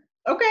thinker.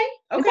 Okay. Is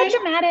that Okay.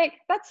 dramatic?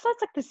 That's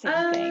like the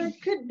same thing.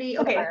 Could be.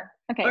 Okay. Whatever.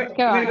 All Okay, right.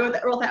 go You're gonna on. go with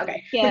that. Roll that.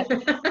 Okay. Yeah.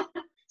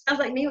 Sounds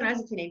like me when I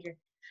was a teenager.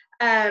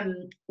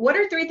 What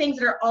are 3 things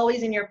that are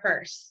always in your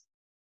purse?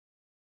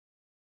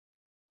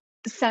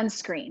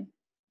 Sunscreen.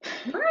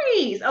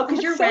 Nice. Oh,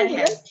 because you're So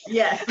redhead. good.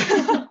 Yes.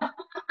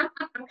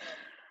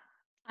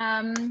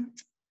 um,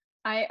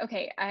 I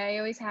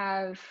always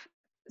have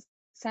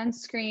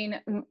sunscreen,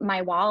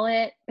 my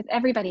wallet.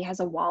 Everybody has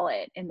a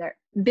wallet in their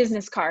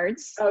business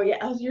cards. Oh yeah.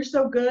 Oh, you're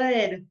so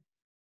good.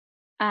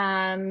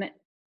 And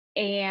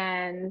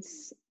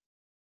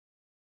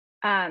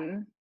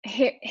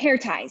hair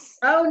ties.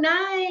 Oh,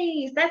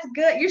 nice. That's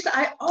good.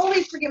 I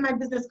always forget my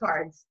business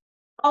cards.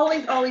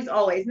 Always, always,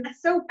 always. And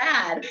that's so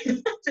bad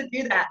to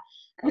do that.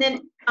 And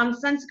then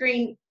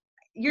sunscreen,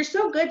 you're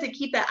so good to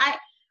keep that.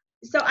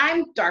 So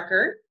I'm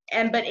darker,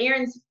 but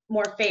Aaron's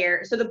more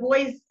fair. So the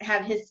boys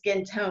have his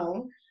skin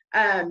tone.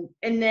 And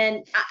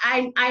then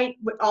I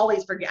would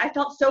always forget. I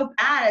felt so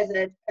bad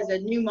as a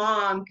new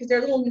mom because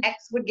their little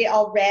necks would get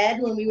all red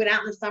when we went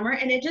out in the summer,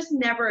 and it just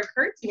never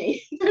occurred to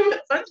me to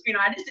put sunscreen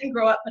on. I just didn't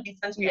grow up putting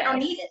sunscreen. Yes. I don't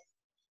need it.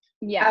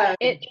 Yeah,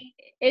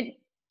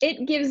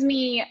 it gives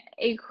me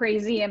a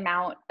crazy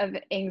amount of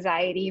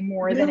anxiety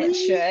more than it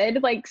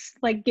should. Like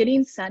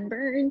getting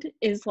sunburned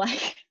is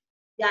like.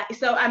 Yeah.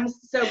 So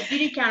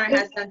Beauty Counter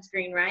has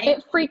sunscreen, right?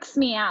 It freaks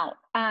me out.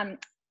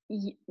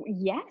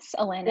 Yes,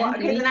 Elena, well,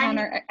 Beauty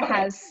Counter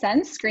has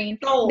sunscreen.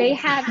 Sold. They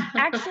have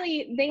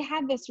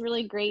this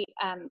really great,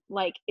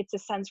 like it's a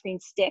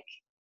sunscreen stick.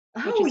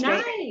 Oh,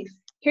 nice. Great.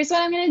 Here's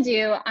what I'm going to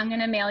do. I'm going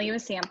to mail you a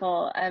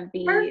sample of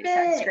the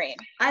sunscreen.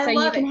 So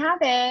you can have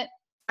it.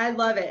 I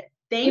love it.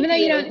 Thank you. Even though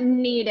you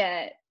don't need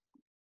it.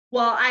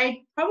 Well,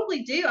 I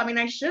probably do. I mean,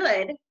 I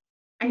should.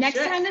 Next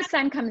time the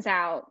sun comes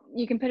out,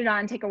 you can put it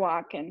on, take a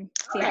walk, and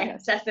see how it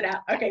goes. Test it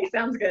out. Okay,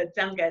 sounds good.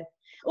 Sounds good.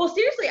 Well,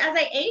 seriously, as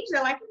I age,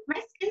 though, my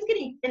skin's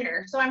getting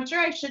thinner, so I'm sure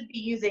I should be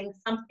using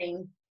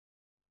something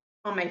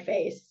on my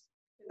face.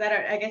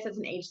 I guess it's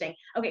an age thing.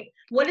 Okay,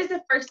 what is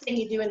the first thing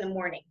you do in the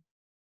morning?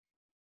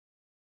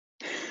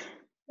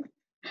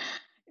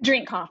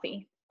 Drink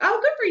coffee. Oh,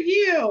 good for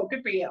you.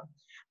 Good for you.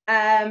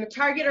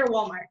 Target or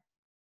Walmart?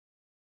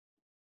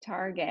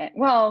 Target.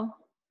 Well,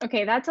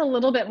 okay, that's a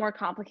little bit more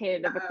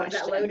complicated of a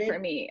question for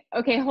me.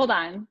 Okay, hold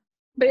on.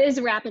 But it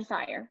is rapid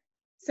fire.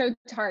 So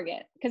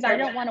Target, because I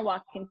don't want to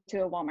walk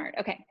into a Walmart.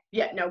 Okay.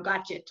 Yeah, no,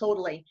 gotcha.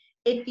 Totally.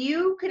 If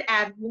you could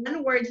add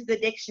one word to the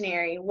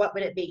dictionary, what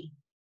would it be?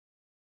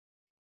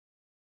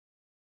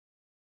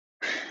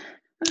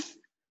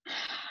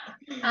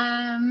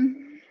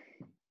 Aaron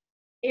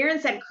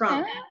said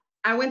crunk.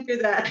 I went through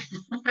the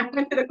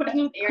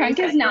question with Aaron.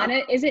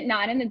 Crunk is it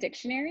not in the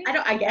dictionary?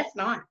 I guess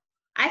not.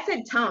 I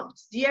said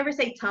tumped. Do you ever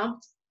say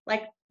tumped?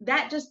 Like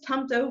that just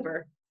tumped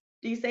over.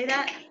 Do you say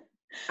that?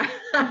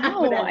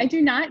 No, I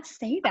do not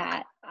say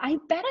that. I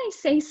bet I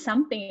say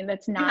something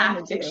that's not in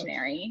the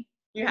dictionary.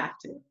 You have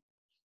to.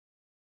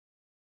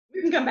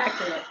 We can come back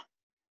to it.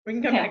 We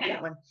can come back to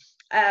that one.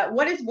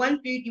 What is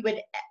one food you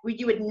would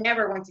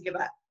never want to give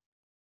up?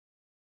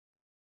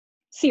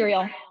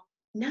 Cereal.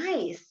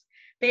 Nice.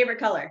 Favorite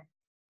color?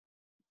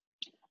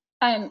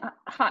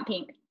 Hot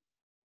pink.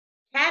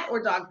 Cat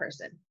or dog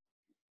person?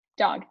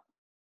 Dog.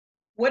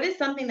 What is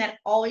something that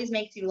always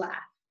makes you laugh?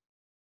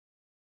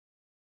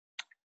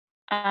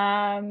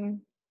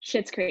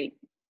 Schitt's Creek.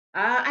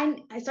 I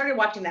started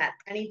watching that.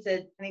 I need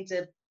to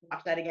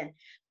watch that again.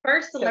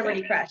 First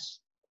celebrity crush?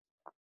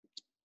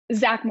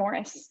 Zach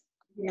Morris.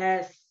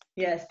 Yes.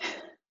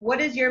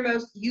 What is your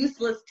most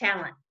useless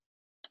talent?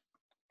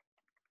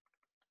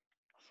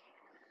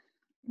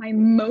 My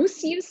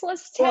most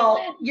useless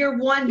talent? Well, your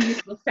one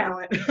useless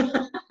talent.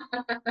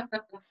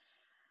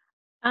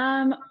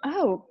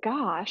 Oh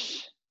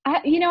gosh.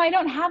 I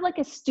don't have like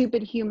a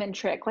stupid human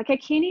trick. Like I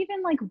can't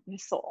even like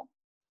whistle.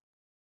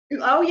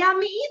 Oh yeah,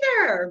 me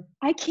either.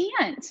 I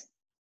can't.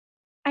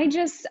 I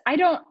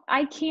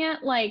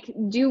can't like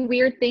do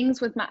weird things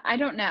with I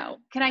don't know.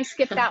 Can I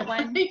skip that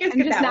one?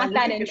 I'm just not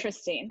that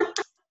interesting.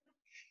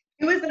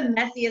 Who is the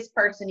messiest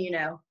person you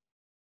know?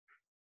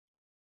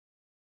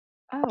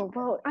 Oh,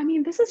 well, I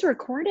mean, this is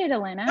recorded,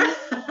 Elena.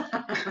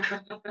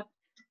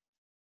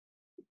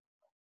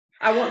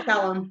 I won't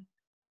tell him.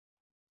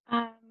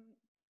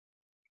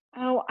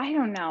 Oh, I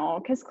don't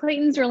know, because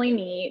Clayton's really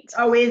neat.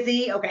 Oh, is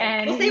he? Okay.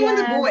 And we'll say one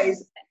of the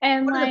boys.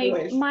 And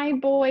like my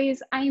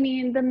boys, I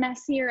mean, the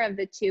messier of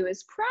the two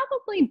is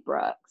probably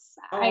Brooks.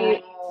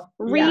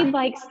 Reed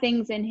likes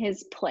things in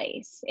his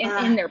place,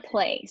 in their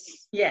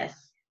place.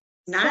 Yes.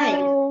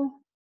 Nice.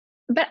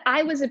 But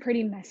I was a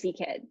pretty messy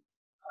kid.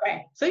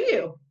 Okay.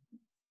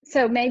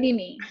 So maybe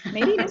me.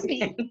 Maybe just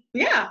me.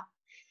 Yeah.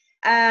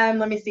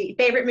 Let me see.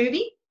 Favorite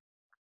movie?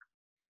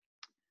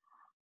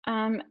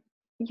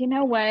 You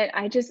know what?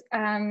 I just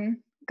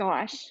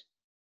gosh.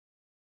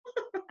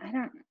 I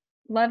don't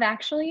Love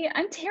Actually.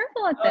 I'm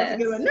terrible at this. That's a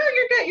good one. No,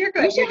 you're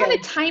good. We should have a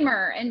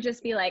timer and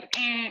just be like,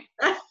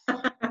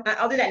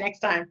 I'll do that next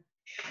time.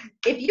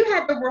 If you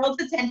had the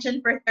world's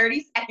attention for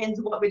 30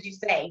 seconds, what would you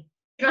say?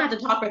 You don't have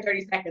to talk for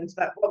 30 seconds,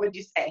 but what would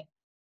you say?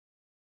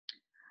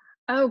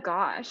 Oh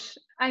gosh.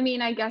 I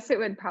mean, I guess it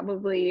would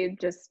probably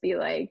just be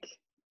like,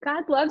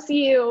 God loves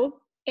you.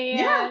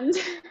 And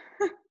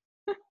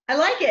I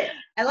like it.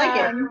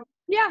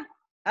 Yeah.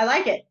 I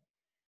like it.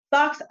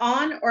 Socks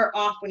on or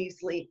off when you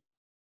sleep?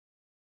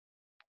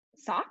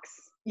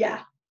 Socks?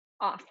 Yeah.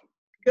 Off.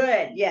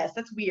 Good. Yes,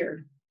 that's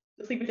weird.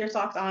 To sleep with your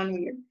socks on,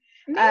 weird.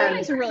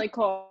 It's really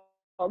cold.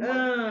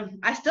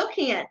 I still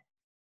can't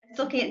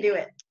do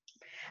it.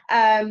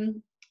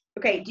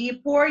 Okay, do you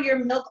pour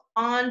your milk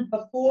on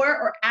before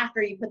or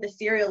after you put the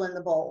cereal in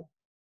the bowl?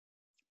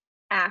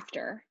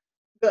 After.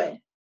 Good.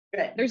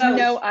 Good. There's Both.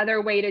 no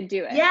other way to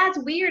do it. Yeah, it's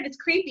weird. It's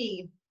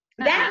creepy.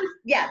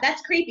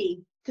 That's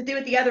creepy to do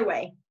it the other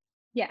way.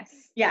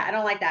 Yes. Yeah, I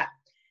don't like that.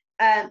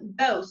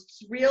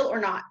 Ghosts, real or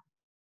not?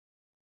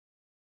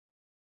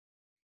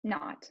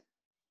 Not.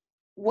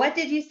 What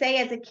did you say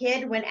as a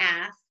kid when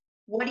asked,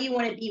 what do you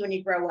want to be when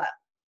you grow up?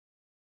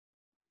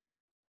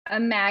 A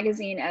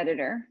magazine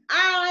editor.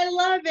 Oh, I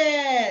love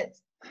it.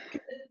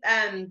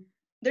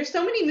 There's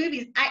so many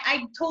movies.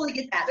 I totally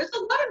get that. There's a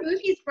lot of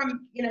movies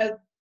from,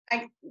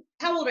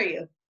 how old are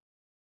you?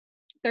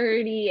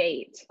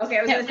 38. Okay,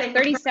 I was going to say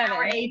 37.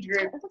 Our age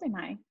group. How old am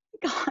I?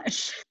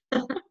 Gosh.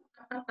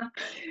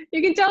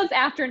 You can tell it's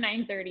after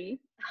 9:30.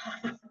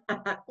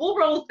 We'll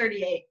roll with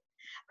 38.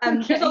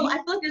 Okay. I feel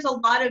like there's a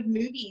lot of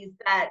movies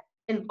that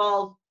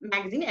involve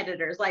magazine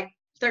editors, like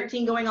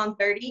 13 going on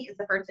 30 is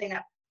the first thing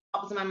that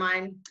pops in my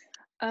mind.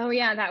 Oh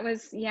yeah, that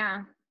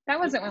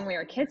wasn't when we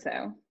were kids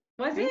though.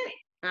 Was right? it?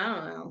 I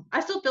don't know. I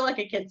still feel like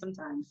a kid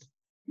sometimes.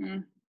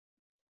 Mm.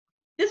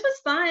 This was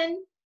fun.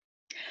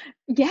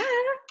 Yeah.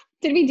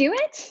 Did we do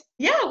it?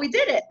 Yeah, we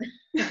did it.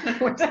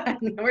 We're done.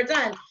 We're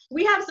done.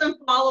 We have some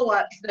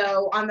follow-ups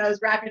though on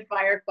those rapid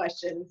fire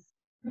questions.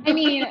 I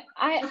mean,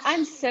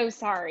 I'm so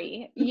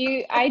sorry.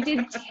 I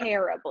did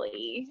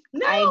terribly.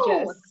 No. I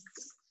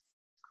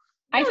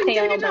you did a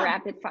failed good the job.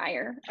 rapid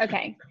fire.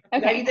 Okay.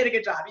 No, you did a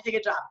good job. You did a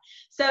good job.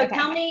 So Okay.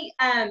 tell me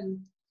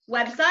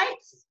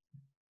websites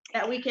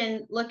that we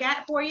can look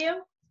at for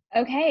you.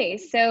 Okay.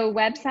 So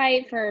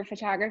website for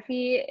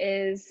photography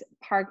is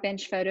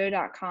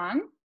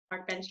parkbenchphoto.com.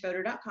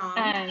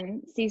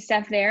 Parkbenchphoto.com. See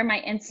stuff there. My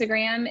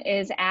Instagram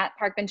is at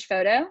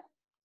parkbenchphoto. So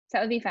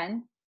that would be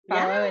fun.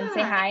 Follow and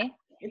say hi.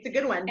 It's a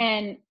good one.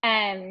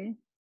 And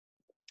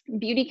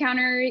Beauty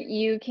Counter,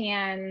 you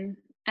can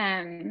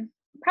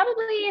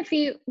probably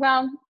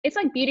it's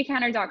like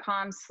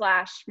beautycounter.com /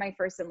 my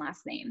first and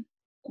last name.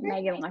 Okay.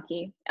 Megan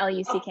Luckie,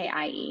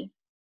 Luckie.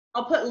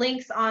 I'll put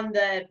links on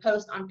the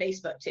post on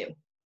Facebook too.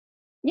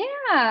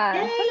 Yeah,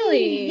 yay,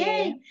 totally.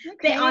 Yay.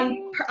 Okay.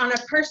 On a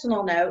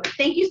personal note,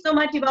 thank you so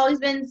much. You've always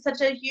been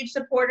such a huge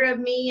supporter of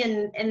me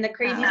and the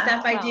crazy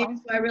stuff I do.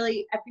 So I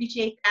really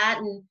appreciate that.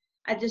 And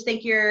I just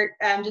think you're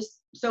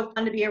just so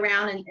fun to be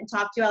around and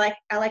talk to. I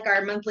like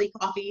our monthly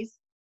coffees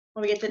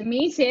when we get to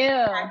Me too.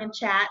 And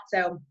chat.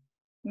 So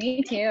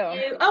me too.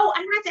 Oh,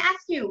 I have to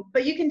ask you,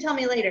 but you can tell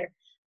me later.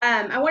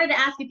 I wanted to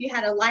ask if you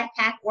had a life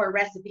hack or a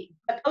recipe,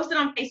 but post it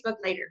on Facebook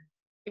later.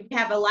 If you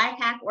have a life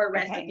hack or a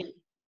recipe. Okay.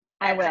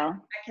 I will. I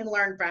can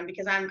learn from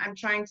because I'm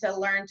trying to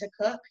learn to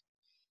cook.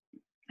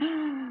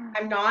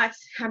 I'm not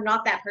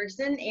that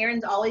person.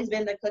 Erin's always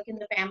been the cook in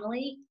the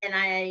family, and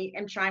I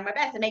am trying my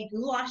best. I made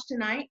goulash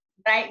tonight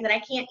that I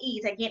can't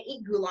eat. I can't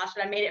eat goulash,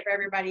 but I made it for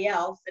everybody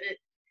else. And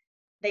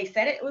they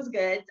said it was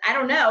good. I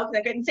don't know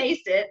because I couldn't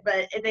taste it,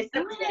 but they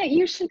said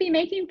you should be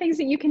making things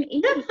that you can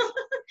eat.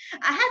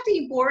 I have to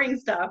eat boring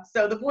stuff,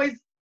 so the boys.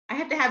 I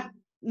have to have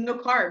no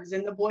carbs,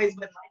 and the boys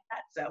would like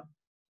that. So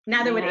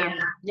neither would Aaron.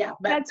 Yeah,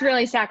 but that's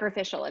really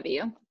sacrificial of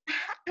you.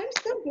 I'm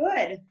so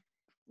good.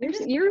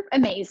 You're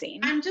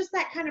amazing. I'm just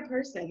that kind of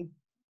person.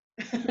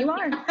 You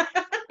are.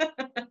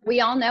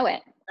 We all know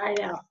it. I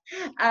know.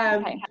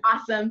 Okay.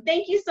 Awesome.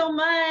 Thank you so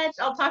much.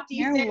 I'll talk to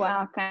you soon. You're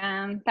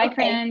welcome. Bye,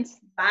 friends.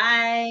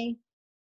 Bye.